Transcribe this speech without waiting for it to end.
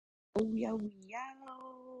Yo.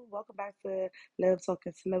 Welcome back to Love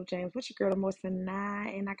Talking Slow James. With your girl, Amor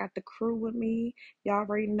Sinai, and I got the crew with me. Y'all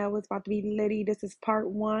already know it's about to be litty. This is part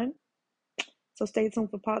one. So stay tuned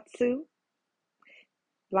for part two.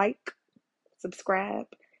 Like, subscribe.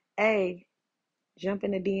 Hey, jump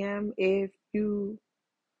in the DM if you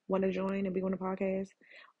want to join and be on the podcast.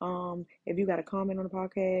 If you got a comment on the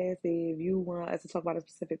podcast, if you want us to talk about a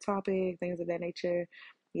specific topic, things of that nature.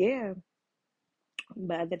 Yeah.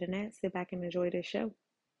 But other than that, sit back and enjoy this show.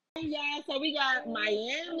 Hey, y'all, so we got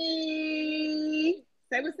Miami.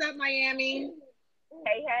 Say what's up, Miami.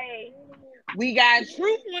 Hey, hey. We got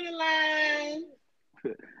Truth on the line.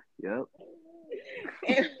 Yep.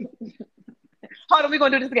 Hold on, we're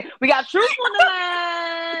gonna do this again. We got Truth on the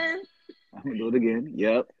line. I'm gonna do it again.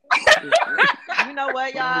 Yep. You know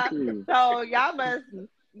what, y'all? So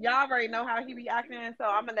y'all already know how he be acting, so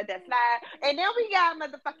I'm gonna let that slide. And then we got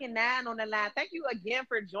motherfucking Nine on the line. Thank you again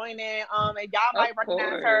for joining. And y'all might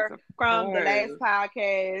recognize her from the last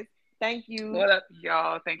podcast. Thank you. What up,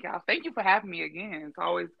 y'all? Thank you for having me again. It's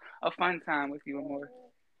always a fun time with you, Amor.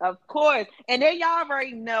 Of course. And then y'all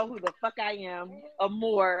already know who the fuck I am.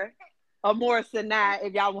 Amor Sinai,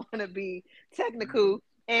 if y'all want to be technical.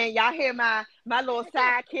 And y'all hear my little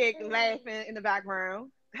sidekick laughing in the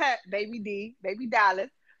background. Baby D, baby Dallas.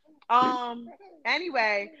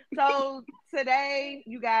 Anyway, so today,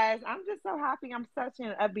 you guys, I'm just so happy. I'm such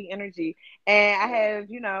an upbeat energy. And I have,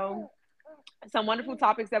 some wonderful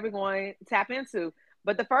topics that we're going to tap into.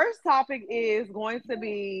 But the first topic is going to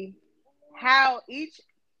be how each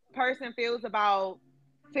person feels about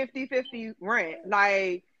 50-50 rent.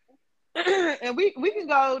 Like, and we can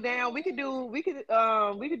go down. We could do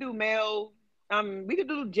male. We could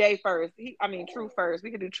do Jay first. True first.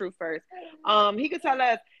 We could do True first. He could tell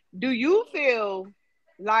us, do you feel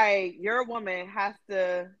like your woman has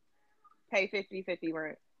to pay 50-50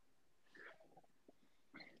 rent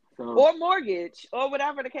So, or mortgage or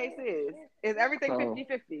whatever the case is? Is everything so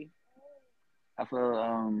 50-50? I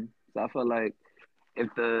feel like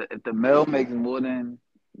if the male makes more than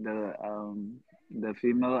the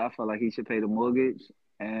female, I feel like he should pay the mortgage,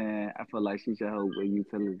 and I feel like she should help with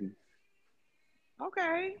utilities.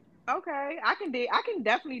 Okay. Okay. I can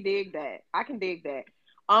definitely dig that. I can dig that.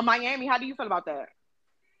 Miami, how do you feel about that?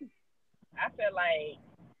 I feel like,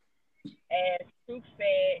 as Truth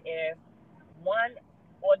said, if one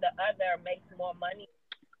or the other makes more money,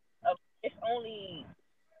 it's only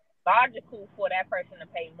logical for that person to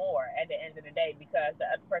pay more at the end of the day because the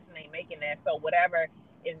other person ain't making that. So whatever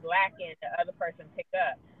is lacking, the other person pick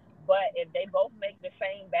up. But if they both make the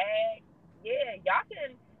same bag, yeah, y'all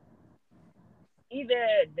can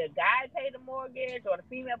either the guy pay the mortgage or the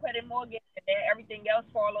female pay the mortgage and then everything else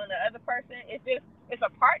fall on the other person. It's a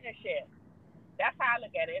partnership. That's how I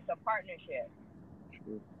look at it. It's a partnership.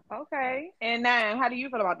 Okay. And now, how do you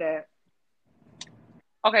feel about that?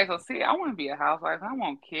 Okay, so see, I want to be a housewife. I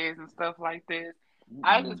want kids and stuff like this.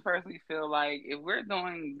 I Mm-mm. just personally feel like if we're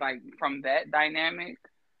doing like from that dynamic,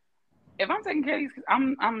 if I'm taking care of these,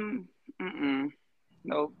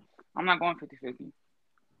 nope, I'm not going 50-50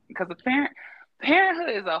 because parenthood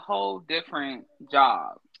is a whole different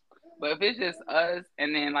job. But if it's just us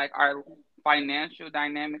and then like our financial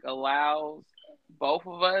dynamic allows both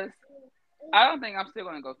of us, I don't think I'm still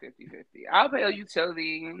gonna go 50-50. I'll pay a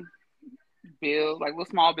utility bill, like little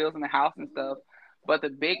small bills in the house and stuff. But the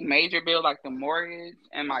big major bill, like the mortgage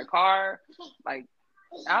and my car, like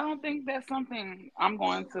I don't think that's something I'm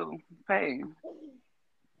going to pay.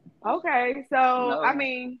 Okay. So, No.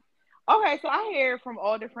 okay. So I hear from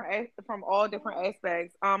all different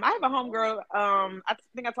aspects. I have a homegirl. I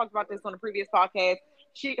think I talked about this on the previous podcast.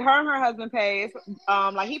 Her and her husband pays.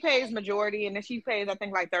 Like he pays majority, and then she pays, I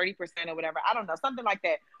think, like 30% or whatever. I don't know, something like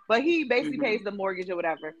that. But he basically Hmm. pays the mortgage or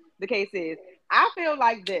whatever the case is. I feel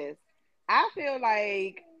like this. I feel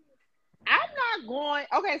like I'm not going.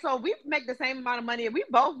 Okay, so we make the same amount of money. We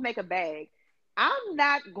both make a bag. I'm still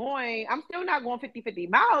not going 50-50.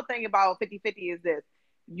 My whole thing about 50-50 is this.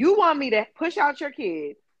 You want me to push out your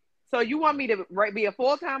kid. So you want me to be a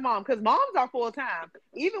full-time mom because moms are full-time.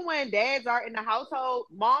 Even when dads are in the household,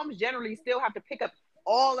 moms generally still have to pick up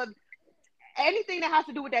all of anything that has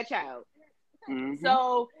to do with that child. Hmm.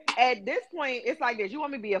 So at this point, it's like this. You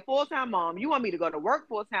want me to be a full time mom. You want me to go to work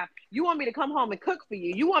full time. You want me to come home and cook for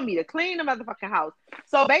you. You want me to clean the motherfucking house.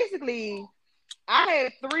 So basically, I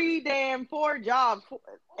had three damn four jobs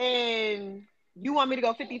and you want me to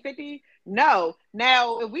go 50-50? No.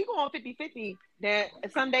 Now, if we go on 50-50, then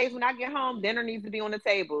some days when I get home, dinner needs to be on the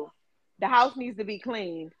table. The house needs to be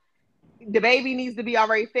cleaned. The baby needs to be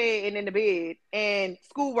already fed and in the bed and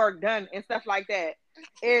schoolwork done and stuff like that.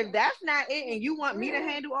 If that's not it and you want me to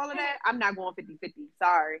handle all of that, I'm not going 50-50.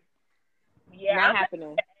 Sorry. Yeah, Not I'm not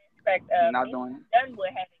happening. aspect of Not me doing it. done with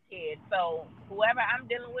having kids. So whoever I'm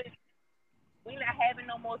dealing with, we not having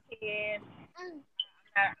no more kids.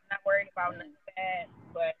 I'm not worried about none of that.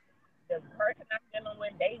 But the person I'm dealing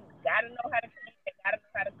with, they gotta know how to clean. They gotta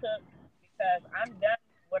know how to cook because I'm done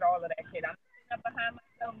with all of that shit. I'm sitting up behind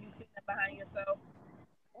myself. You sitting up behind yourself.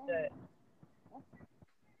 Good.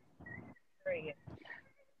 Period.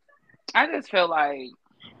 I just feel like,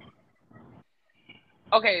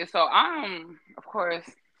 okay, so of course,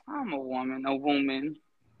 I'm a woman,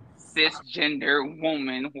 cisgender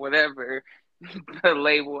woman, whatever the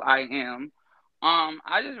label I am.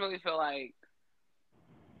 I just really feel like,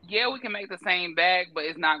 yeah, we can make the same bag, but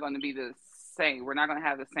it's not going to be the same. We're not going to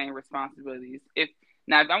have the same responsibilities. If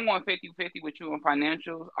I'm going 50-50 with you on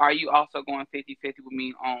financials, are you also going 50-50 with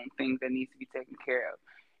me on things that needs to be taken care of?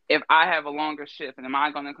 If I have a longer shift, and am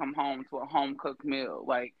I going to come home to a home cooked meal?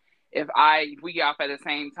 Like, if we get off at the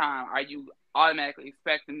same time, are you automatically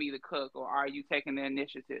expecting me to cook, or are you taking the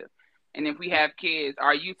initiative? And if we have kids,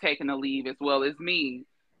 are you taking the leave as well as me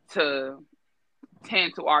to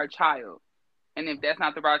tend to our child? And if that's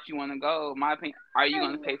not the route you want to go, my opinion, are you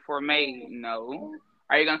going to pay for a maid? No.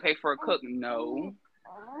 Are you going to pay for a cook? No.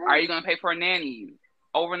 Are you going to pay for a nanny?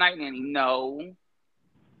 Overnight nanny? No.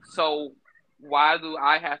 So why do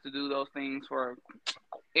I have to do those things for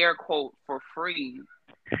air quote for free?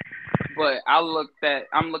 But I'm looked at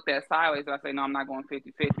sideways and I say, no, I'm not going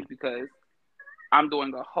 50-50 because I'm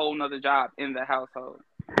doing a whole nother job in the household.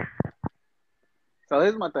 So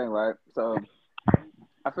here's my thing, right? So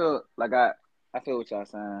I feel like I feel what y'all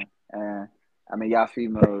saying, and I mean y'all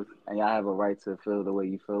females, and y'all have a right to feel the way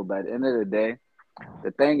you feel. But at the end of the day,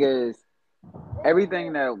 the thing is,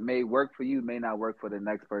 everything that may work for you may not work for the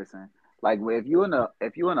next person. Like if you in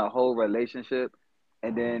a whole relationship,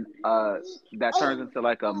 and then that turns into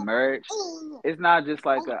like a marriage, it's not just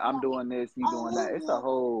like I'm doing this, you doing that. It's a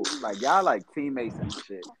whole like y'all like teammates and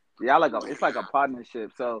shit. Y'all it's like a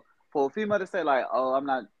partnership. So for a female to say like, oh, I'm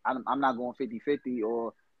not going 50-50,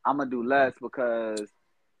 or I'm gonna do less because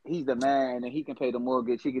he's the man and he can pay the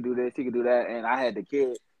mortgage, he can do this, he can do that, and I had the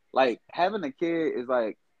kid. Like having a kid is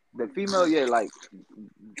like the female, yeah, like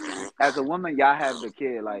as a woman, y'all have the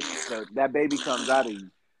kid, like that baby comes out of you.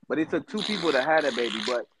 But it took two people to have that baby.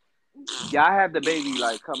 But y'all have the baby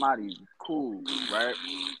like come out of you, cool, right?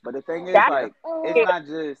 But the thing is, That's like,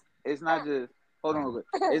 it's not just. Hold on, real quick.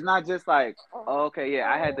 It's not just like, oh, okay,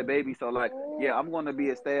 yeah, I had the baby, so like, yeah, I'm gonna be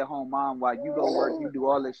a stay-at-home mom while you go work, you do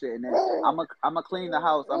all this shit, and then I'm gonna clean the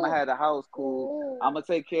house, I'm gonna have the house cool, I'm gonna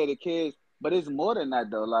take care of the kids. But it's more than that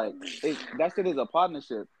though. Like, that shit is a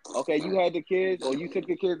partnership. Okay, you had the kids, or you took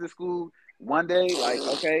the kids to school one day. Like,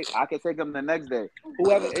 okay, I can take them the next day.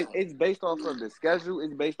 Whoever, it's based off of the schedule.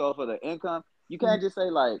 It's based off of the income. You can't just say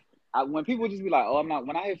like, when people just be like, oh, I'm not.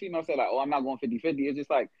 When I hear females say like, oh, I'm not going 50-50, it's just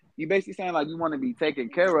like you basically saying like you want to be taken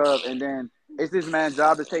care of, and then it's this man's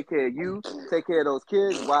job to take care of you, take care of those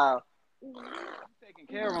kids while taking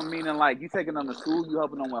care of them, meaning like you taking them to school, you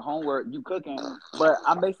helping them with homework, you cooking, but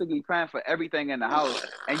I'm basically paying for everything in the house,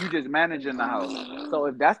 and you just managing the house. So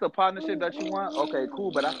if that's the partnership that you want, okay,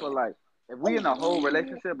 cool. But I feel like if we in a whole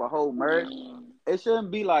relationship, a whole marriage, it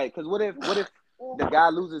shouldn't be like, because what if the guy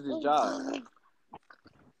loses his job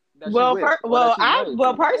that you with or that you married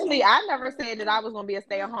to? Personally, I never said that I was gonna be a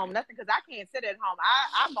stay at home nothing because I can't sit at home.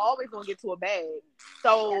 I'm always gonna get to a bag,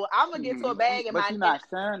 so I'm gonna get to a bag But you're not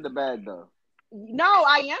sharing the bag though. no,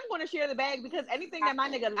 I am going to share the bag because anything that my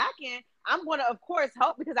nigga lacking, I'm going to of course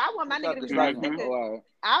help because I want my What's nigga up, to be the the best cycle? Mm-hmm. nigga. Oh, all right.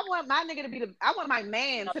 I want my nigga to be I want my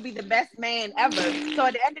man to be the best man ever. So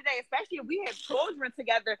at the end of the day, especially if we have children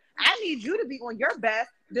together, I need you to be on your best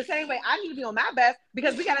the same way I need to be on my best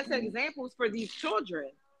because we got to set examples for these children.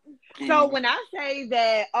 So when I say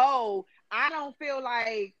that, oh, I don't feel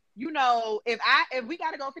like, if we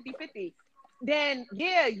got to go 50-50, then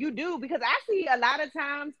yeah, you do. Because I see a lot of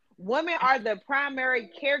times women are the primary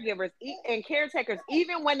caregivers and caretakers,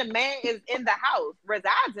 even when the man is in the house,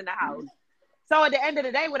 resides in the house. So at the end of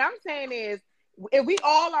the day, what I'm saying is, if we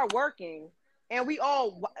all are working and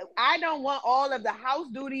I don't want all of the house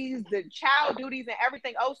duties, the child duties, and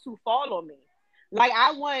everything else to fall on me. Like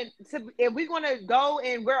I want to, if we're going to go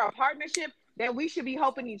and we're a partnership, then we should be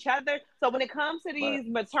helping each other. So when it comes to But these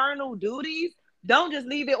maternal duties, don't just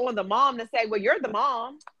leave it on the mom to say, well, you're the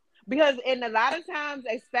mom. Because in a lot of times,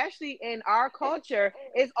 especially in our culture,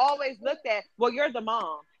 it's always looked at, well, you're the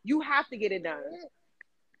mom. You have to get it done.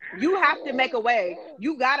 You have to make a way.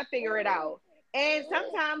 You got to figure it out. And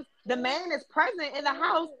sometimes the man is present in the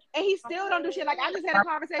house and he still don't do shit. Like I just had a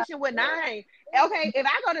conversation with Nine. Okay, if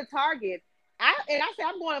I go to Target, I say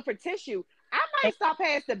I'm going for tissue. I might stop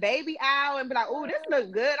past the baby aisle and be like, oh, this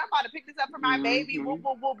looks good. I'm about to pick this up for my baby. Woo,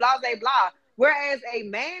 woo, woo, blah, blah, blah. Whereas a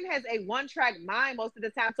man has a one-track mind most of the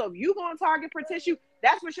time. So if you go on Target for tissue,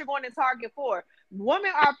 that's what you're going to Target for.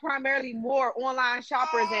 Women are primarily more online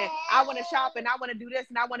shoppers, and I want to shop and I want to do this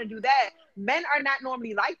and I want to do that. Men are not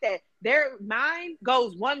normally like that. Their mind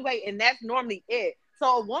goes one way, and that's normally it.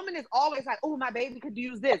 So a woman is always like, oh, my baby could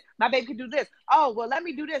use this. My baby could do this. Oh, well, let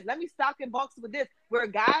me do this. Let me stock in bulks with this. Where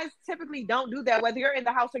guys typically don't do that, whether you're in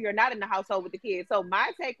the house or you're not in the household with the kids. So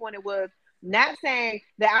my take on it was not saying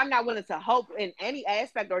that I'm not willing to help in any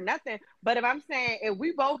aspect or nothing. But if I'm saying if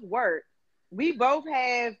we both work, we both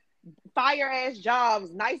have fire ass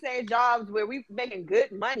jobs, nice ass jobs where we making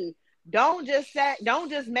good money. Don't just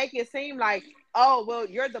make it seem like, oh, well,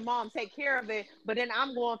 you're the mom, take care of it, but then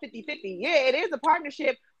I'm going 50-50. Yeah, it is a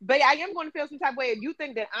partnership, but I am going to feel some type of way if you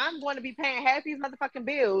think that I'm going to be paying half these motherfucking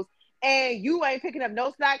bills and you ain't picking up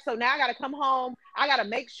no slack. So now I got to come home. I got to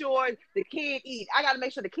make sure the kid eats. I got to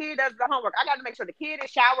make sure the kid does the homework. I got to make sure the kid is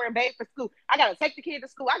showered and bathed for school. I got to take the kid to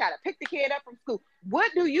school. I got to pick the kid up from school.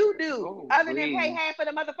 What do you do other than pay half of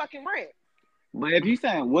the motherfucking rent? But if you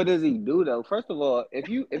saying what does he do though, first of all, if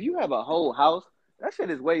you have a whole house, that shit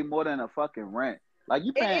is way more than a fucking rent. Like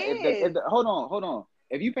you paying if the hold on.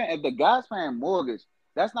 If the guy's paying mortgage,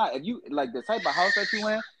 that's not if you like the type of house that you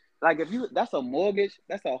in, like if you that's a mortgage,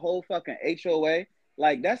 that's a whole fucking HOA.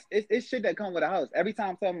 Like it's shit that come with a house. Every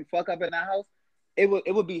time something fuck up in that house, it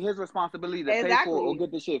would be his responsibility to pay for it or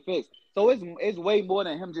get the shit fixed. So it's way more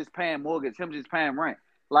than him just paying mortgage, him just paying rent.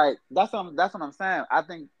 Like that's what I'm saying. I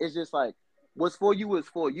think it's just like what's for you is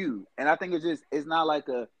for you. And I think it's not like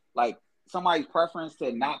somebody's preference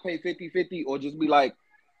to not pay 50-50 or just be like,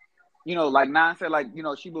 like Nan said, like,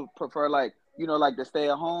 she would prefer like, like the stay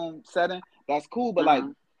at home setting. That's cool. But like,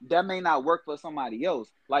 that may not work for somebody else.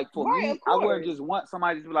 Like for me, I wouldn't just want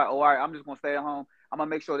somebody to be like, oh, all right, I'm just going to stay at home. I'm going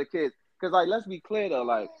to make sure the kids, because like, let's be clear though,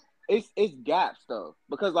 like it's gaps though,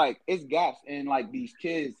 because like it's gaps in like these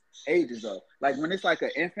kids' ages though. Like when it's like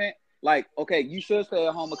an infant, like, okay, you should stay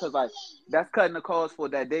at home because like that's cutting the cost for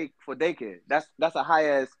daycare. That's a high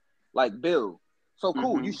ass like bill. So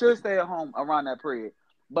cool, you should stay at home around that period.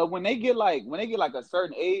 But when they get like a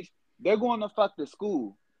certain age, they're going to fuck the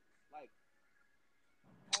school. Like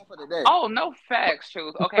half of the day. Oh, no facts,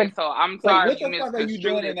 Truth. Okay, so I'm sorry. What the fuck are you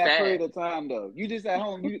doing in that period of time though? You just at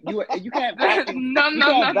home. You can't vacuum. No.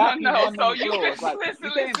 So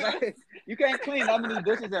you can't clean that many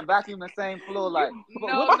dishes and vacuum the same floor. Like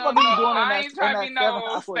no. What the fuck are you doing I in ain't trying to be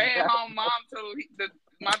no stay-at-home mom till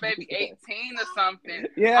my baby 18 or something.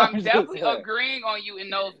 Yeah, I'm definitely agreeing on you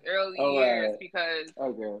in those early years because,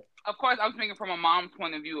 of course, I'm speaking from a mom's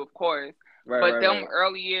point of view, of course. But them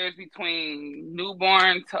early years between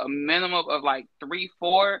newborn to a minimum of like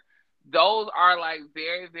 3-4, those are like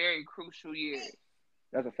very, very crucial years.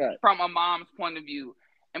 That's a fact. From a mom's point of view.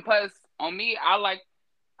 And plus, on me, I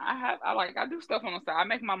do stuff on the side. I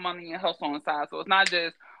make my money and hustle on the side. So it's not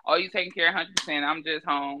just, oh, you taking care of 100%. I'm just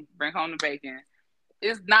home. Bring home the bacon.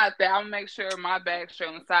 It's not that. I'll make sure my bag's straight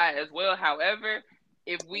on the side as well. However,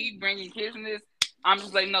 if we bringing kids in this, I'm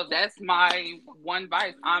just like, no, that's my one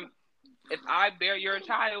vice. If I bear your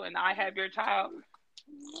child and I have your child,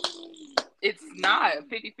 it's not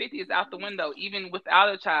 50-50 is out the window, even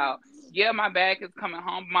without a child. Yeah, my bag is coming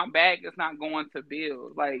home, but my bag is not going to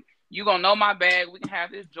bills. Like, you gonna know my bag. We can have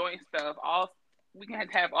this joint stuff. We can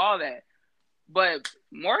have all that. But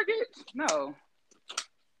mortgage, no.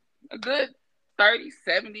 A good 30,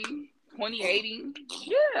 70, 20, 80.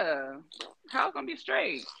 Yeah. How's gonna be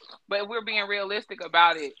straight? But if we're being realistic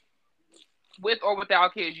about it, with or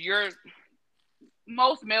without kids,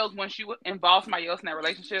 most males, once you involve somebody else in that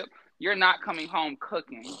relationship, you're not coming home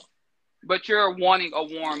cooking, but you're wanting a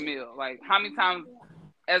warm meal. Like, how many times,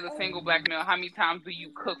 as a single black male, how many times do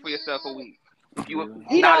you cook for yourself a week? Him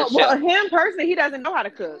personally, he doesn't know how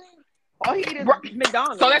to cook. All he eats is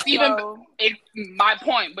McDonald's. So that's it's my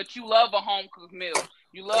point. But you love a home cooked meal.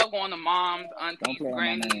 You love going to mom's, auntie's,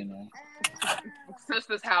 granny's,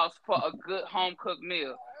 sister's house for a good home cooked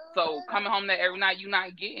meal. So coming home there every night, you're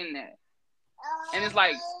not getting that. And it's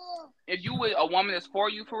like, if you with a woman that's for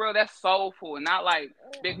you for real, that's soul food. Not like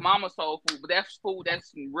Big Mama soul food, but that's food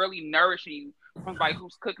that's really nourishing you from somebody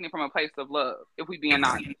who's cooking it from a place of love, if we being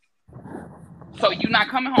honest. So you're not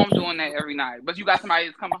coming home doing that every night, but you got somebody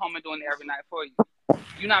that's coming home and doing it every night for you.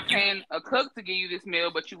 You're not paying a cook to give you this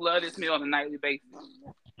meal, but you love this meal on a nightly basis.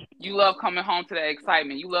 You love coming home to that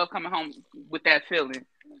excitement. You love coming home with that feeling.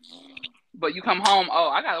 But you come home, oh,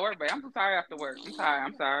 I gotta work, babe. I'm so tired after work.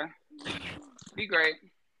 I'm sorry. Be great.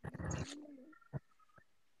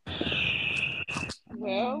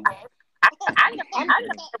 Well, I know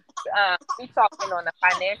we talking on the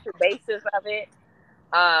financial basis of it.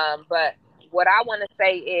 But what I want to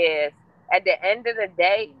say is, at the end of the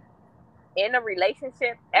day, in a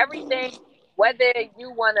relationship, everything, whether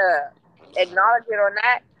you want to acknowledge it or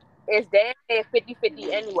not, is damn near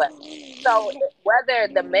 50-50 anyway. So whether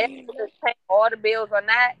the man is paying all the bills or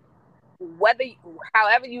not, whether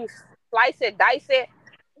however you slice it, dice it,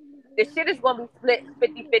 the shit is going to be split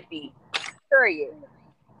 50-50. Period.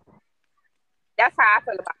 That's how I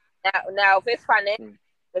feel about it. Now, if it's financial,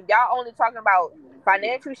 if y'all only talking about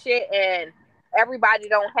financial shit and everybody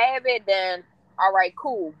don't have it, then all right,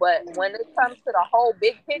 cool. But when it comes to the whole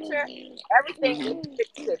big picture, everything is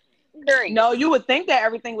Mm-hmm. 50-50. Period. No, you would think that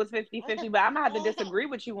everything was 50-50, but I'm gonna have to disagree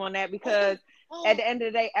with you on that because at the end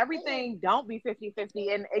of the day, everything don't be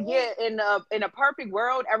 50-50. And again, in a perfect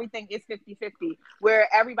world, everything is 50-50, where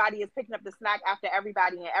everybody is picking up the slack after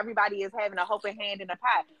everybody and everybody is having a helping hand in the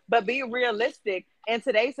pot. But be realistic in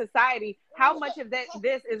today's society, how much of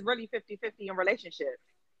this is really 50-50 in relationships?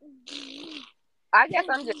 I guess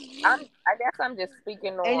I'm just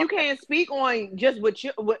speaking And on. you can't speak on just with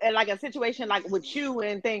you like a situation like with you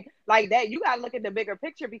and things like that. You got to look at the bigger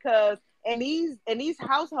picture because in these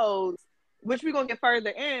households, which we're gonna get further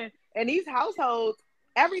in these households,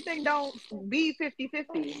 everything don't be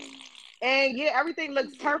 50-50. And yeah, everything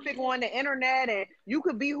looks perfect on the internet, and you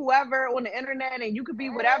could be whoever on the internet, and you could be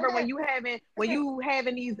whatever when you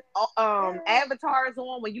having these avatars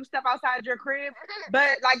on when you step outside your crib.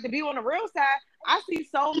 But like to be on the real side, I see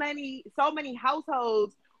so many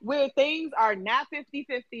households where things are not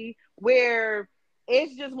 50-50, where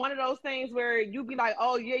it's just one of those things where you be like,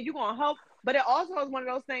 oh yeah, you're gonna help. But it also is one of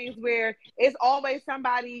those things where it's always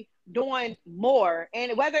somebody doing more.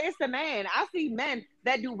 And whether it's the man, I see men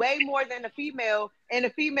that do way more than the female, and the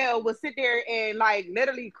female will sit there and like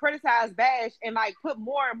literally criticize, bash, and like put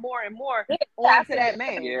more and more and more Yeah, onto absolutely. that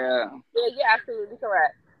man. Yeah. Yeah, you're absolutely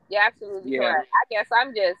correct. You're absolutely Yeah. correct. I guess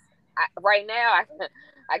right now.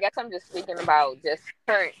 I guess I'm just speaking about just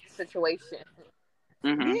current situation.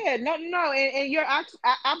 Mm-hmm. Yeah, no, no, no, and you're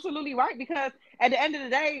absolutely right because at the end of the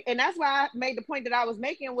day, and that's why I made the point that I was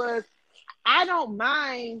making was I don't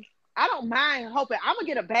mind. I don't mind hoping I'm gonna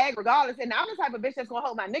get a bag regardless, and I'm the type of bitch that's gonna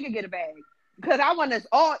hope my nigga get a bag because I want us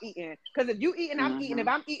all eating. Because if you eating, I'm eating. If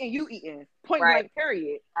Mm-hmm. I'm eating, you eating. Point Right. blank.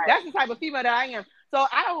 Period. Right. That's the type of female that I am. So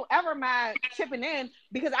I don't ever mind chipping in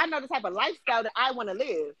because I know the type of lifestyle that I want to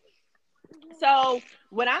live. So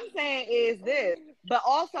what I'm saying is this, but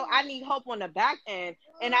also I need hope on the back end.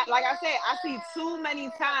 And like I said, I see too many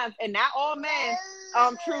times, and not all men,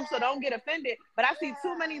 true. So don't get offended. But I see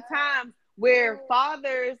too many times where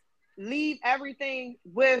fathers leave everything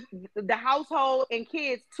with the household and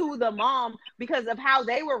kids to the mom because of how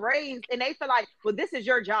they were raised, and they feel like, well, this is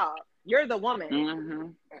your job. You're the woman. Mm-hmm.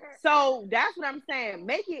 So that's what I'm saying.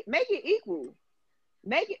 Make it equal.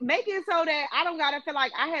 Make it so that I don't gotta feel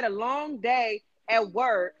like I had a long day at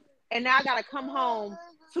work and now I gotta come home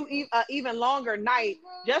to even longer night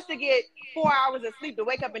just to get 4 hours of sleep to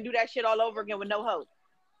wake up and do that shit all over again with no hope.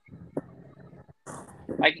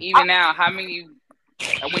 Like even now, how many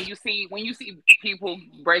when you see people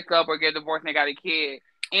break up or get divorced and they got a kid,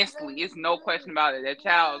 instantly, it's no question about it. That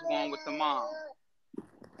child is going with the mom,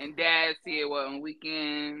 and dad see it on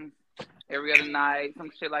weekends, every other night, some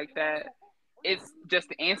shit like that. It's just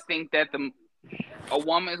the instinct that the a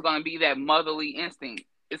woman is going to be that motherly instinct.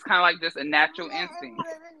 It's kind of like just a natural instinct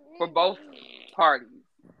for both parties.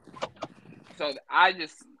 So I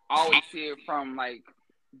just always see it from like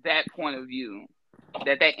that point of view.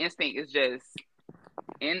 That instinct is just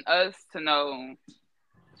in us to know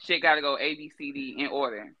shit got to go A B C D in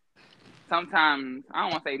order. Sometimes I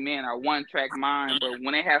don't want to say men are one track mind, but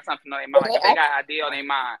when they have something on their mind, like if they got an idea on their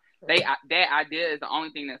mind, that idea is the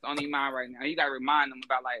only thing that's on their mind right now. You got to remind them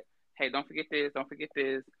about like, hey, don't forget this, don't forget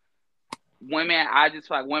this. Women, I just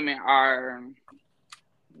feel like women are.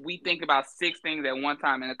 We think about 6 things at one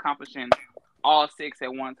time and accomplishing all 6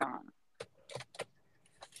 at one time.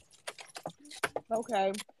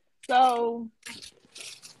 Okay. So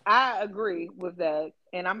I agree with that.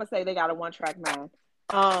 And I'm gonna say they got a one track mind.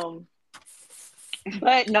 Um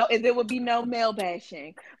but no, there would be no male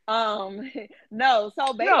bashing. Um no,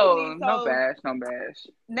 so basically, No, no so bash, no bash.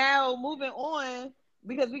 now moving on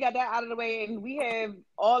because we got that out of the way and we have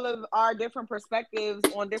all of our different perspectives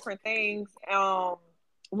on different things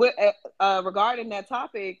with regarding that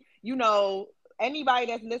topic. Anybody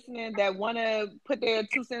that's listening that want to put their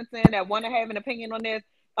 2 cents in, that want to have an opinion on this,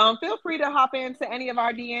 feel free to hop into any of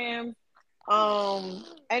our DMs,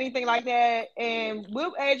 anything like that, and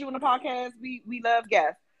we'll add you on the podcast. We love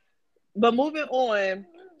guests. But moving on,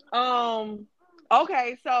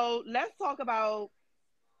 Okay, so let's talk about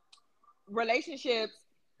relationships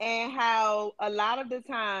and how a lot of the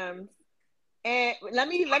times, and let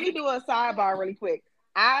me do a sidebar really quick.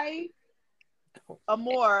 I,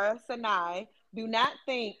 Amora Sinai, do not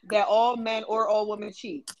think that all men or all women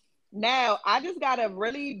cheat. Now, I just got a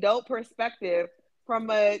really dope perspective from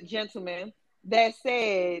a gentleman that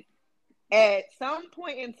said at some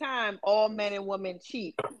point in time, all men and women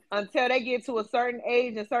cheat until they get to a certain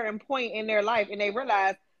age, a certain point in their life, and they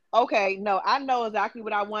realize, okay, no, I know exactly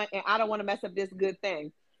what I want, and I don't want to mess up this good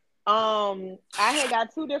thing. I had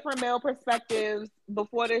got two different male perspectives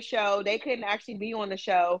before the show. They couldn't actually be on the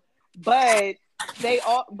show, but they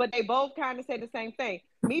both kind of said the same thing.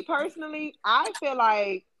 Me personally, I feel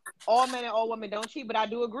like all men and all women don't cheat, but I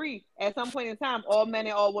do agree at some point in time, all men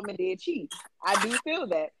and all women did cheat. I do feel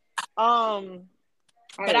that. Um,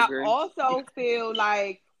 I but I agree. also feel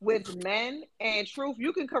like with men, and truth,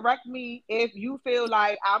 you can correct me if you feel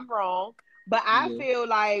like I'm wrong. But I Yeah. feel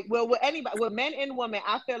like, well, with anybody, with men and women,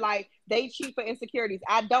 I feel like they cheat for insecurities.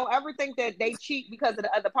 I don't ever think that they cheat because of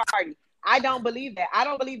the other party. I don't believe that. I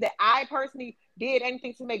don't believe that I personally did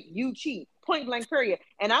anything to make you cheat. Point blank, period.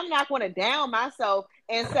 And I'm not going to down myself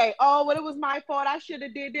and say, "Oh, well, it was my fault. I should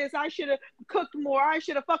have did this. I should have cooked more. I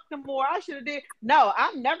should have fucked them more. I should have did." No,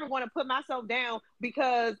 I'm never going to put myself down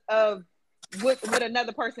because of what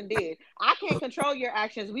another person did. I can't control your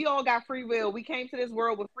actions. We all got free will. We came to this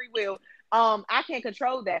world with free will. I can't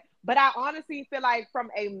control that. But I honestly feel like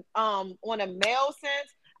from a on a male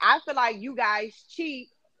sense, I feel like you guys cheat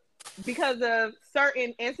because of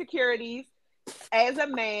certain insecurities as a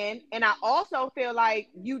man, and I also feel like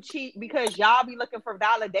you cheat because y'all be looking for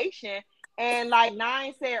validation. And like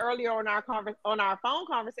Nine said earlier on on our phone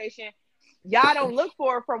conversation, y'all don't look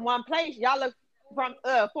for it from one place. Y'all look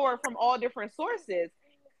for it from all different sources.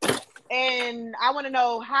 And I want to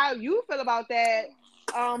know how you feel about that,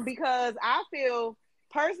 because I feel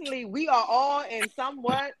personally we are all in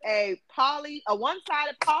somewhat a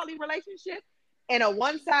one-sided poly relationship and a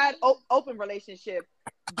one-side open relationship,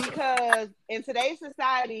 because in today's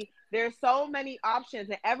society there's so many options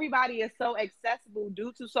and everybody is so accessible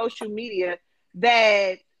due to social media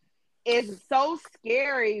that it's so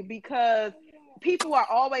scary because people are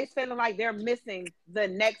always feeling like they're missing the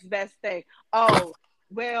next best thing. Oh,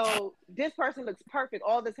 well, this person looks perfect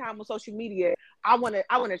all the time on social media. I want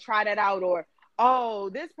to try that out. Or, oh,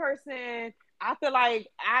 this person, I feel like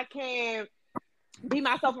I can't be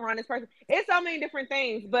myself around this person. It's so many different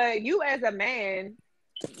things. But you as a man,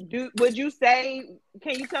 would you say,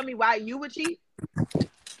 can you tell me why you would cheat?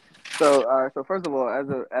 So, all right. So, first of all,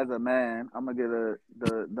 as a man, I'm gonna get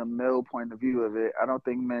the male point of view of it. I don't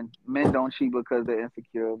think men don't cheat because they're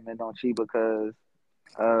insecure. Men don't cheat because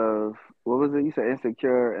of what was it? You said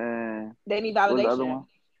insecure and They need what was the other validation. one?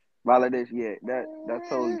 Validation. Yeah, that's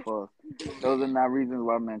totally false. Those are not reasons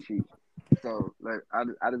why men cheat. So, like, I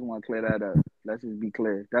just want to clear that up. Let's just be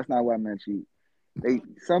clear. That's not why men cheat.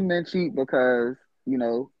 Some men cheat because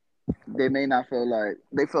they may not feel like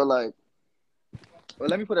they feel like. Well,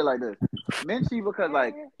 let me put it like this: men cheat because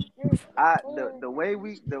like the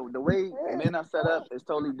way men are set up is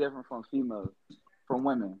totally different from females, from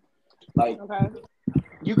women. Like Okay.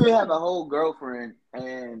 you could have a whole girlfriend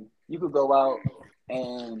and you could go out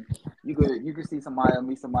and you could see somebody or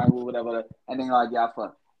meet somebody with whatever, and then like y'all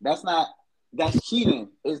fuck. That's cheating.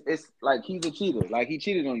 It's like he's a cheater. Like he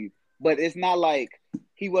cheated on you, but it's not like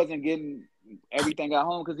he wasn't getting everything at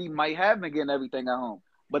home because he might have been getting everything at home.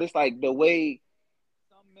 But it's like the way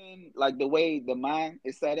some men, like the way the mind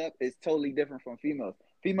is set up, is totally different from females.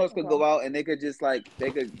 Females could Okay. go out and they could just like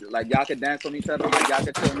y'all could dance on each other, like y'all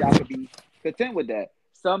could chill and y'all could be content with that.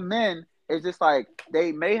 Some men, it's just like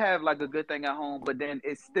they may have like a good thing at home, but then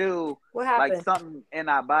it's still What like happened? something in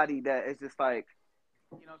our body that is just like,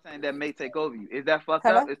 what I'm saying, that may take over you. Is that fucked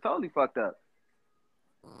up? Hello? It's totally fucked up.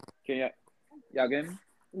 Can y'all get me?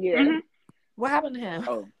 Yeah. Mhm. What happened to him?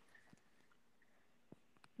 Oh,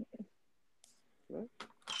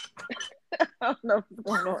 I don't know what's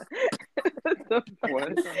going on. what?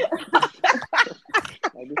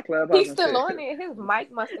 Like this clubhouse He's and still shit. on it. His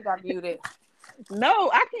mic must have got muted. No,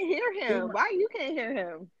 I can hear him. Why you can't hear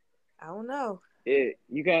him? I don't know. Yeah,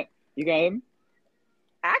 you can't hear me?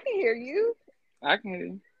 I can hear you. I can hear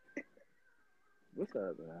you. What's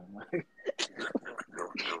up, man?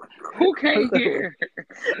 Who can't hear?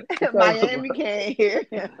 Miami can't hear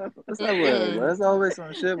him. What's up with her, bro? There's always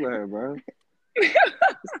some shit with her, bro.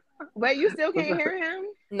 Wait, you still What's can't up? hear him?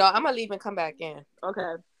 No, I'm gonna leave and come back in.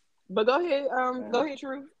 Okay. But go ahead, go ahead,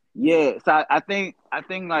 True. Yeah, so I think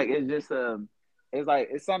like it's just it's like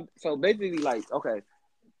it's some so basically like okay,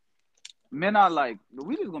 men are like,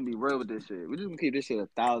 we just gonna be real with this shit. We just gonna keep this shit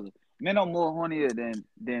 1,000. Men are more hornier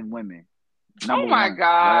than women. Number Oh my one, right?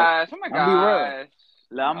 gosh. Oh my I'm gonna be real. gosh.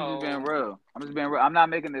 Like, I'm just being real. I'm not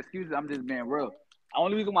making excuses. I'm just being real. The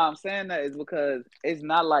only reason why I'm saying that is because it's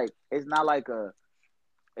not like a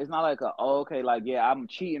oh, okay, like, yeah, I'm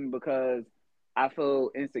cheating because I feel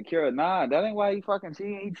insecure. Nah, that ain't why he fucking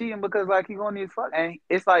cheating. He cheating because like he gonna need fuck. And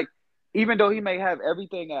it's like, even though he may have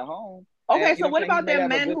everything at home, Okay, and you so know what what I'm saying, he about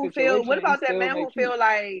may them have a men good who feel? What situation, he about them still men may who cheat. feel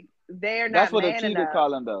like they're That's not what a man cheater enough?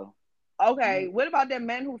 call him though. Okay, what about them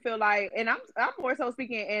men who feel like? And I'm more so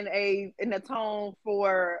speaking in a tone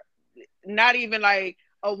for not even like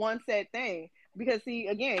a one set thing. Because see,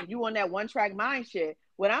 again, you on that one track mind shit.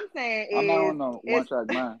 What I'm saying I'm not is, on no one it's track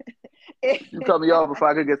mind. it, You cut me off before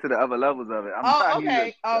I could get to the other levels of it. I'm oh, trying to give you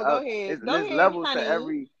okay. Oh, go ahead. it's Go there's ahead, levels to honey.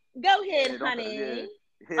 every. Go ahead, Yeah, don't yeah, honey. yeah.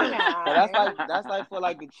 But Okay. that's like for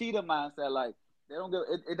like the cheater mindset. Like, they don't give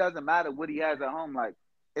it doesn't matter what he has at home. Like,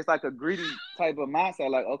 it's like a greedy type of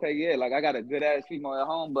mindset. Like, okay, yeah, like I got a good ass female at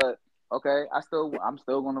home, but okay, I'm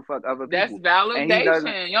still gonna fuck other That's people. And he doesn't.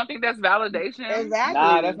 validation. You don't think that's validation? Nah, that's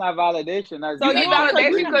Exactly. not validation. So You That's get you don't. being So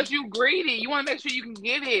validation you don't. greedy. because you greedy. You want to make sure you can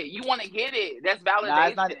get it. You want to get it. That's Nah,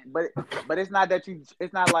 it's not. validation. But it's not that you.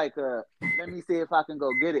 It's not like let me see if I can go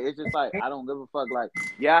get it. It's just like I don't give a fuck. Like,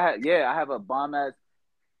 yeah, I have a bomb ass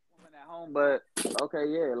woman at home, but okay,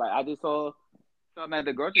 yeah, like I just saw something at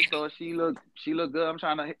the grocery store. She look good. I'm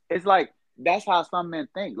trying to. It's like that's how some men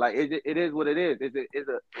think. Like, it is what it is. Is it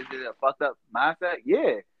a fucked up mindset?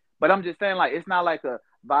 Yeah, but I'm just saying, like, it's not like a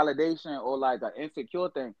validation or like an insecure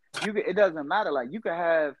thing. It doesn't matter. Like, you could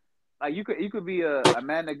have like you could be a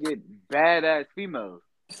man that get badass females.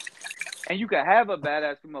 And you can have a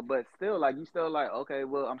badass female, but still, like, you still like, okay,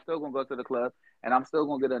 well, I'm still gonna go to the club, and I'm still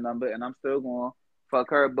gonna get a number, and I'm still gonna fuck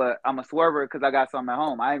her, but I'm a swerver because I got something at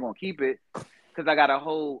home. I ain't gonna keep it because I got a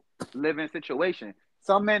whole living situation.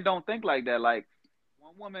 Some men don't think like that. Like,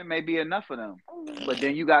 one woman may be enough for them, but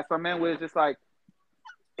then you got some men where it's just like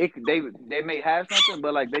they may have something,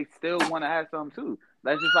 but like they still want to have something too.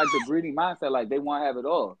 That's just like the greedy mindset. Like, they want to have it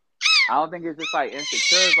all. I don't think it's just like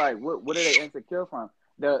insecure. It's like, what are they insecure from?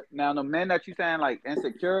 The men that you saying like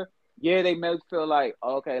insecure, yeah, they may feel like,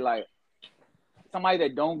 okay, like somebody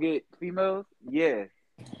that don't get females, yeah,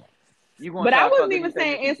 you gonna But I try to fuck wasn't anything even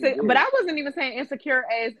saying that you can But get. I wasn't even saying insecure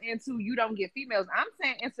as into you don't get females. I'm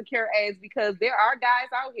saying insecure as because there are guys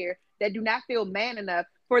out here that do not feel man enough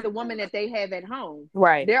for the woman that they have at home.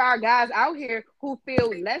 Right. There are guys out here who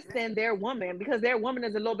feel less than their woman because their woman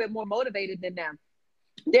is a little bit more motivated than them.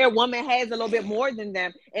 Their woman has a little bit more than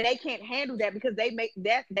them, and they can't handle that because they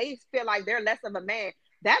feel like they're less of a man.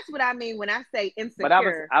 That's what I mean when I say But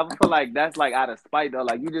insecure. I would feel like that's like out of spite though.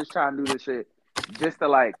 Like, you just trying to do this shit just to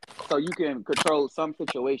like so you can control some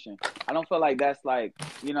situation. I don't feel like that's like,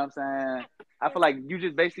 you know what I'm saying. I feel like you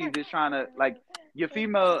just basically just trying to like your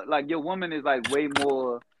female, like your woman is like way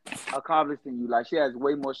more accomplished than you. Like, she has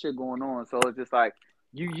way more shit going on. So it's just like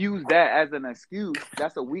you use that as an excuse.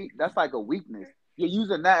 That's like a weakness. You're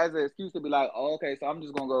using that as an excuse to be like, oh, okay, so I'm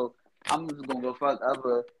just gonna go fuck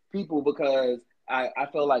other people because I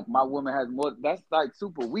feel like my woman has more. That's like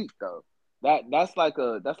super weak though. That's like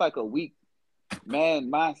a weak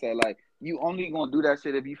man mindset. Like, you only gonna do that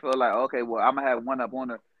shit if you feel like, okay, well, I'm gonna have one up on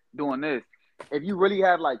her doing this. If you really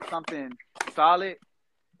have like something solid,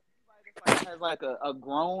 like has like a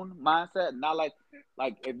grown mindset, not like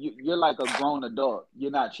if you're like a grown adult,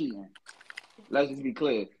 you're not cheating. Let's just be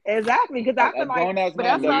clear. Exactly, because Like, I a feel like, grown ass but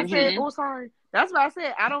man that's what I doesn't said. cheat. Mm-hmm. Oh, sorry. That's what I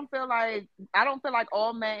said. I don't feel like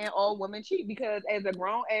all men and all women cheat because as a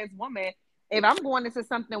grown ass woman, if I'm going into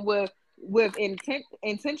something with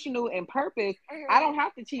intentional and purpose, I don't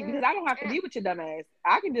have to cheat because I don't have to be with your dumb ass.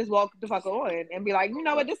 I can just walk the fuck on and be like, you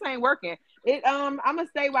know what, this ain't working. I'm gonna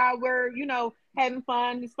stay while we're having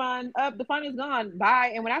fun. It's fun. The fun is gone.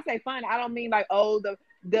 Bye. And when I say fun, I don't mean like, oh,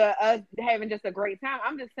 the us having just a great time.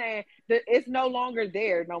 I'm just saying that it's no longer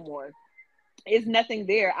there no more. It's nothing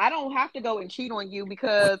there. I don't have to go and cheat on you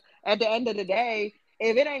because at the end of the day,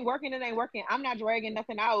 if it ain't working, it ain't working. I'm not dragging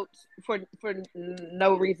nothing out for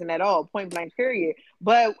no reason at all, point blank, period.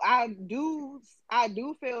 But I do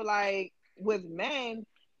feel like with men,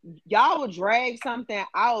 y'all will drag something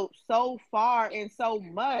out so far and so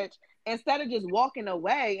much instead of just walking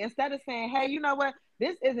away, instead of saying, hey, you know what,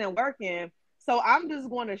 this isn't working. So I'm just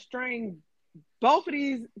going to string both of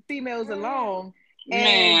these females along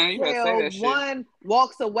Man, you better say until that shit. one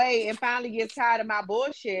walks away and finally gets tired of my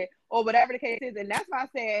bullshit or whatever the case is. And that's why I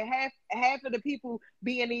said half of the people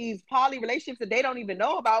be in these poly relationships that they don't even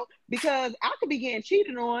know about because I could be getting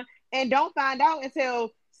cheated on and don't find out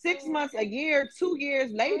until 6 months, a year, 2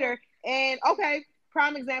 years later. And okay,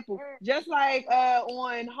 Prime example. Just like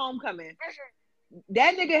on Homecoming,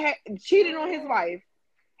 that nigga cheated on his wife,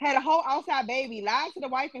 had a whole outside baby, lied to the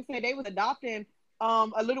wife and said they was adopting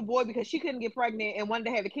a little boy because she couldn't get pregnant and wanted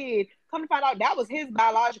to have a kid. Come to find out that was his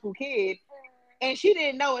biological kid, and she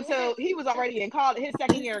didn't know until he was already in college, his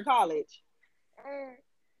second year in college.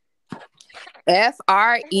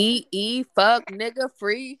 FREE, fuck nigga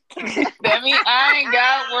free. That mean I ain't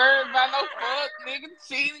got worried about no fuck nigga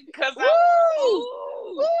cheating because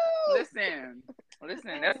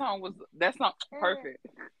Listen, that's not perfect.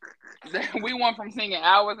 We went from singing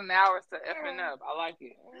hours and hours to effing up. I like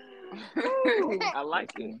it. I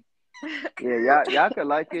like it. Yeah, y'all could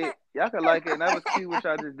like it. Y'all could like it, and that was cute what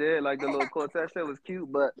y'all just did. Like the little quartet shit was cute,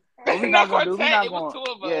 but what we not gonna do? We not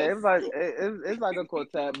gonna. Yeah, it was like it's like a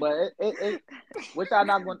quartet, but it which y'all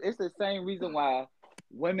not gonna. It's the same reason why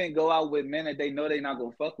women go out with men that they know they're not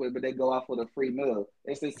gonna fuck with, but they go out for the free meal.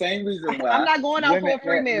 It's the same reason why I'm not going out for a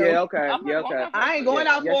free meal. Yeah, okay, okay. I ain't going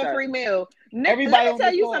out for a free meal. Everybody Let me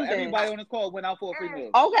tell you on something. Everybody on the call went out for a free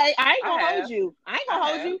meal. Okay, I ain't gonna hold you.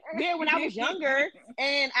 Yeah, when I was younger,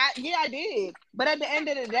 and I did. But at the end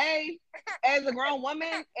of the day, as a grown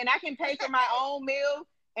woman, and I can pay for my own meal,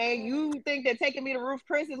 and you think that taking me to Ruth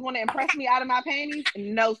Chris is going to impress me out of my panties?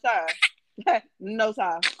 No, sir. No,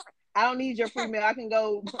 sir. I don't need your free meal. I can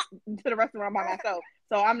go to the restaurant by myself.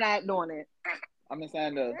 So I'm not doing it. I'm just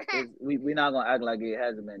saying though, we're not gonna act like it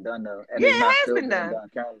hasn't been done though, and yeah, it's not it still has been being done.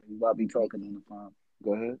 Currently, while we talking on the phone.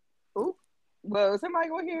 Go ahead. Ooh. Well, somebody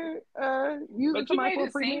go here using somebody for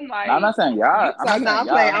free meal. Like, no, I'm not saying y'all.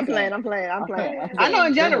 I'm playing. I know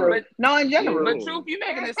in general. But truth, you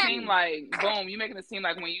making it seem like you making it seem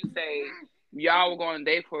like when you say y'all were going to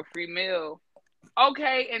date for a free meal.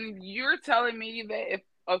 Okay, and you're telling me that if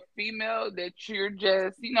a female that you're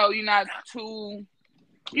just, you're not too,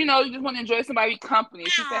 you just want to enjoy somebody's company.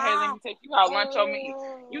 She said, hey, let me take you out lunch on me.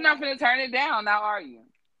 You're not going to turn it down now, are you?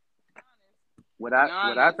 Would I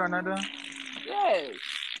turn that down? Yes.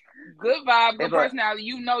 Good vibe, good personality.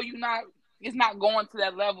 You're not, it's not going to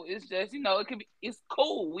that level. It's just, it could be, it's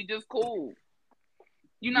cool. We just cool.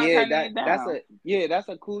 You're not turning it down. That's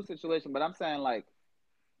a cool situation, but I'm saying like,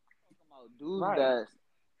 dudes right. that's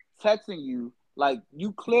texting you, like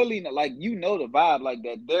you clearly like the vibe like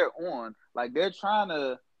that they're on, like they're trying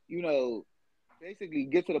to basically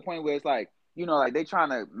get to the point where it's like like they trying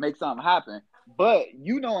to make something happen, but in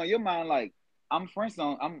your mind like I'm a friend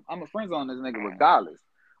zone this nigga regardless,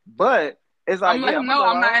 but it's like I'm letting him know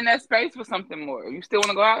I'm not in that space for something more. You still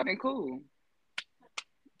want to go out, then cool,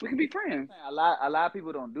 we can be friends. A lot of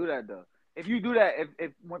people don't do that though. If you do that,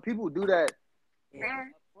 if when people do that,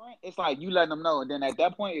 it's like you letting them know, and then at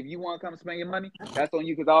that point, if you want to come spend your money, that's on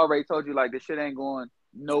you, because I already told you like this shit ain't going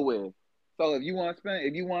nowhere. So if you want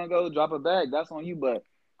to go drop a bag, that's on you. But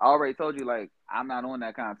I already told you like I'm not on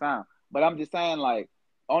that kind of time. But I'm just saying like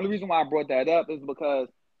only reason why I brought that up is because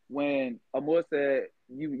when Amor said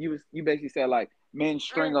you basically said like men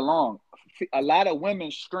string along, a lot of women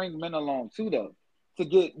string men along too though, to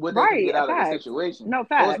get what they can get out of the situation. No,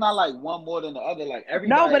 facts. So it's not like one more than the other. Like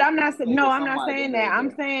everybody. No, but I'm not saying that.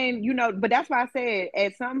 I'm saying, but that's why I said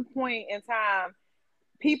at some point in time,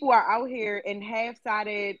 people are out here in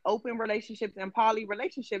half-sided open relationships and poly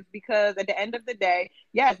relationships, because at the end of the day,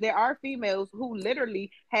 yes, there are females who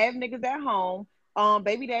literally have niggas at home,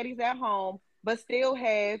 baby daddies at home, but still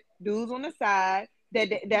have dudes on the side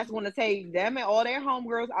that's going to take them and all their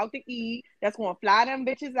homegirls out to eat, that's going to fly them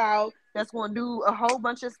bitches out, that's going to do a whole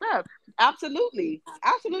bunch of stuff. Absolutely.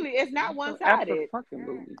 It's not one-sided.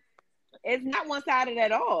 It's not one-sided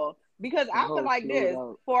at all, because I feel like this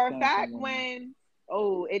for a fact when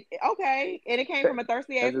it came from a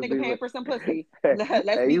thirsty ass nigga paying for some pussy.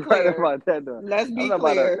 Let's be clear. Let's be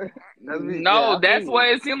clear. No, that's what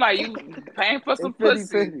it seemed like, you paying for some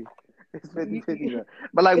pussy. It's 50-50.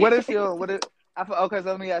 But like, okay, so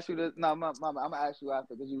let me ask you this. No, I'm gonna ask you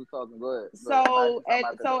after, because you were talking. Go ahead.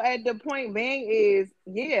 So at the point being is,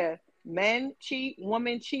 yeah, men cheat,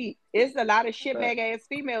 women cheat. It's a lot of shitbag ass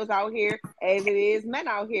females out here as it is men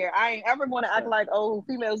out here. I ain't ever going to act like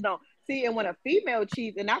females don't see. And when a female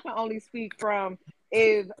cheats, and I can only speak from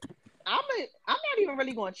if I'm not even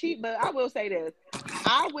really going to cheat, but I will say this: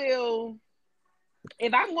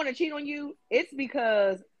 if I'm going to cheat on you, it's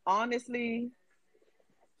because honestly,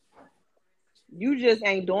 you just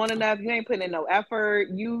ain't doing enough. You ain't putting in no effort.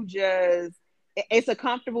 It's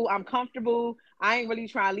I'm comfortable. I ain't really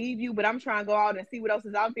trying to leave you, but I'm trying to go out and see what else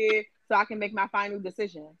is out there so I can make my final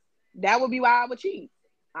decision. That would be why I would cheat.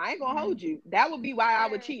 I ain't gonna hold you. That would be why I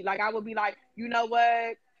would cheat. Like, I would be like, you know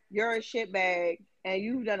what? You're a shitbag and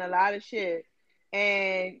you've done a lot of shit.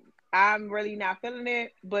 And I'm really not feeling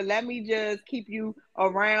it, but let me just keep you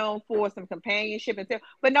around for some companionship and stuff.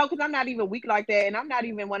 But no, because I'm not even weak like that, and I'm not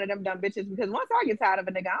even one of them dumb bitches. Because once I get tired of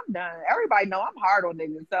a nigga, I'm done. Everybody know I'm hard on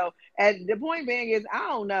niggas. So, at the point being is, I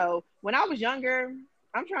don't know. When I was younger,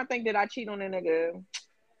 I'm trying to think that I cheat on a nigga.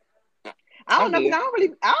 I I don't know because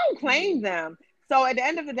did. I don't claim them. So at the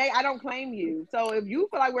end of the day, I don't claim you. So if you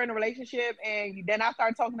feel like we're in a relationship and then I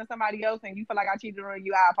start talking to somebody else and you feel like I cheated on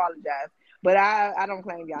you, I apologize. But I don't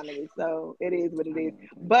claim y'all niggas. So it is what it is.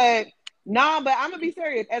 But no, but I'm gonna be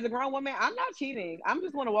serious. As a grown woman, I'm not cheating. I'm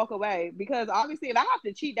just gonna walk away because obviously if I have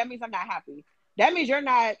to cheat, that means I'm not happy. That means you're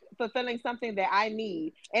not fulfilling something that I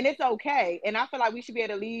need. And it's okay. And I feel like we should be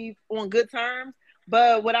able to leave on good terms.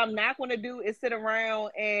 But what I'm not going to do is sit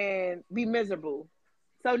around and be miserable.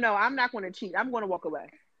 So no, I'm not going to cheat. I'm going to walk away.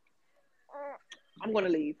 I'm going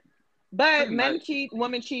to leave. But Pretty men much. cheat,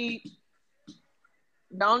 women cheat.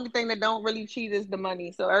 The only thing that don't really cheat is the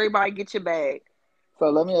money. So everybody get your bag. So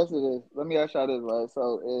let me ask you this. Let me ask y'all this, right?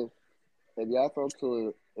 So if y'all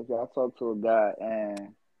talk to a guy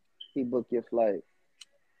and he book your flight,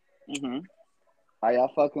 Mm-hmm. are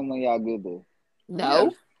y'all fucking when y'all get there? No.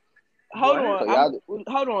 Yes. Go Hold ahead. on. So y'all,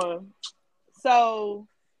 Hold on. So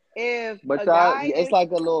if but a y'all, guy it's is,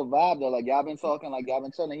 like a little vibe though. Like y'all been talking, like y'all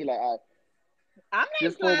been chilling. He like, all right, I'm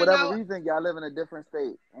just not for playing whatever out. reason, y'all live in a different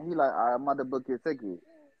state, and he like, all right, I'm about to book your ticket.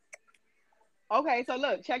 Okay, so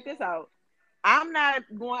look, check this out. I'm not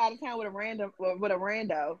going out of town with a random with a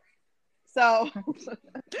rando. So,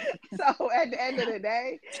 so at the end of the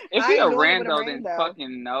day, If I he a ain't doing it with a rando, then rando.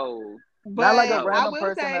 fucking no. Not like a But No. I random will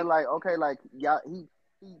person that say, like, okay, like y'all, he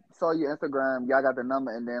saw your Instagram, y'all got the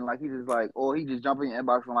number, and then like he just like, or he just jump in your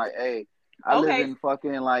inbox and like, hey, I live okay, in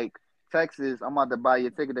fucking like Texas. I'm about to buy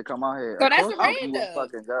your ticket to come out here. So Of that's a course, oh, you would random.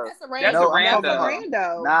 fucking go. That's a That's a No, random. I'm that's talking a about. rando.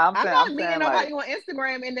 rando. Nah, I'm I'm not meeting saying like, nobody on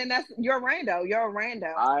Instagram, and then that's you're a rando. You're a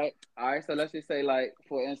rando. all right. So let's just say like,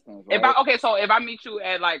 for instance, If right? I okay, so if I meet you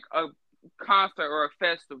at like a concert or a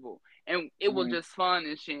festival and it was Mm-hmm. just fun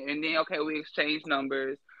and shit, and then okay, we exchange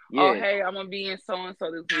numbers. Oh Yeah, hey, I'm gonna be in so and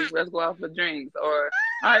so this week. Let's go out for drinks. Or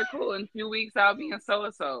all right, cool. In a few weeks, I'll be in so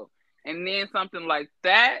and so, and then something like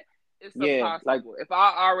that. It's yeah, like, possible. If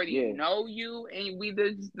I already yeah, know you and we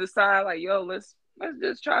just decide like, yo, let's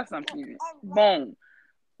just try something. Boom.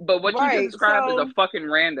 But what you just Right. described is a So fucking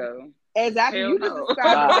rando. exactly, Hell you just no.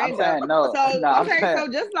 described a nah, I'm rando. saying no, So nah, I'm okay, saying,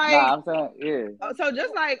 nah, I'm saying, yeah, so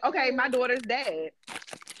just like okay, my daughter's dad.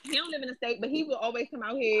 He don't live in the state, but he will always come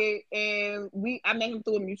out here, and I met him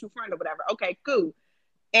through a mutual friend or whatever. Okay, cool.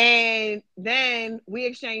 And then we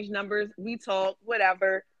exchanged numbers, we talked,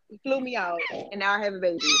 whatever. He flew me out, and now I have a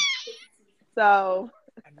baby. So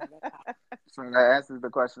so that answers the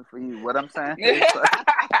question for you. What I'm saying is like,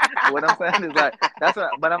 what I'm saying is like, that's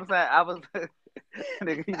what, but I'm saying I was,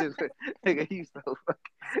 nigga, you so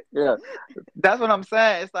fucking, yeah. That's what I'm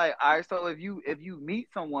saying. It's like, all right, so if you meet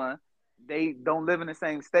someone, they don't live in the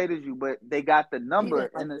same state as you, but they got the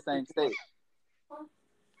number in the same state.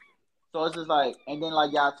 So it's just like, and then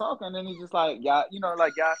like y'all talking, and then he's just like y'all,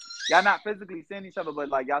 like y'all not physically seeing each other, but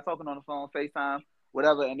like y'all talking on the phone, FaceTime,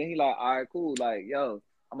 whatever. And then he like, all right, cool, like yo,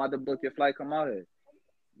 I'm about to book your flight, come out here.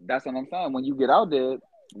 That's what I'm saying. When you get out there,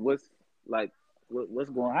 what's like, what's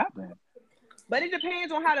going to happen? but it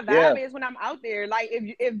depends on how the Yeah, vibe is when I'm out there. Like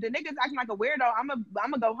if the nigga's acting like a weirdo,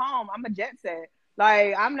 I'm a go home. I'm a jet set.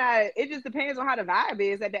 Like I'm not. It just depends on how the vibe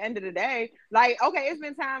is at the end of the day. Like okay, it's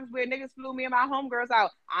been times where niggas flew me and my homegirls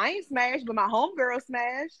out. I ain't smashed, but my homegirl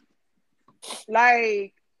smashed.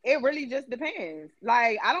 Like it really just depends.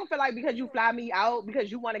 Like I don't feel like because you fly me out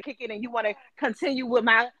because you want to kick it and you want to continue with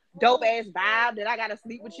my dope ass vibe that I gotta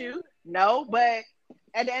sleep with you. No, but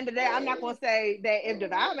at the end of the day, I'm not gonna say that if the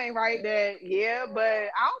vibe ain't right, that yeah, but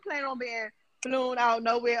I don't plan on being flown out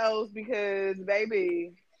nowhere else because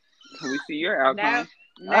baby, We see your now outcome.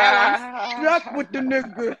 now I'm stuck with the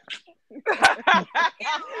nigga.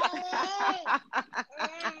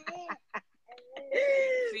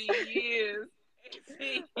 years.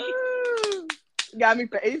 18 Got me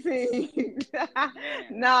for 18. man.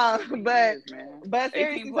 No, 18 but years, man. but 18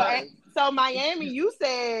 seriously, plus. so Miami, you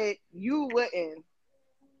said you wouldn't.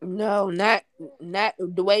 No, not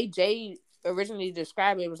the way Jay originally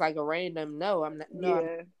described it. It was like a random. No, I'm not. No,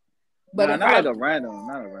 Yeah. but nah, if not like I, a random,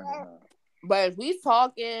 not a random. No. but if we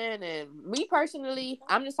talking, and me personally,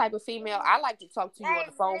 I'm the type of female. I like to talk to you on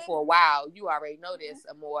the phone for a while. You already know this,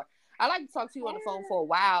 Amor. I like to talk to you on the phone for a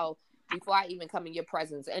while before I even come in your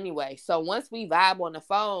presence. Anyway, so once we vibe on the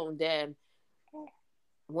phone, then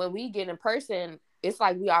when we get in person, it's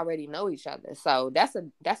like we already know each other. So that's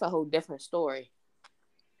a whole different story.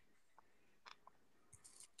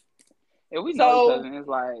 If we know each other, So and it's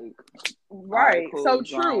like Right. cool, So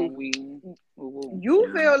grown, true. woo. You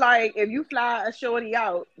feel like if you fly a shorty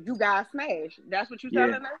out, you got smashed. That's what you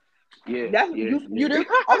telling us? Yeah, That's yeah, you do.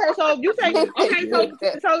 Okay, so you say Yeah, okay, yeah,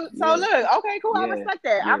 so yeah, look, okay, cool. I yeah. respect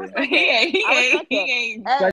that. I respect He that. ain't. I He respect ain't. that. He ain't. Hey,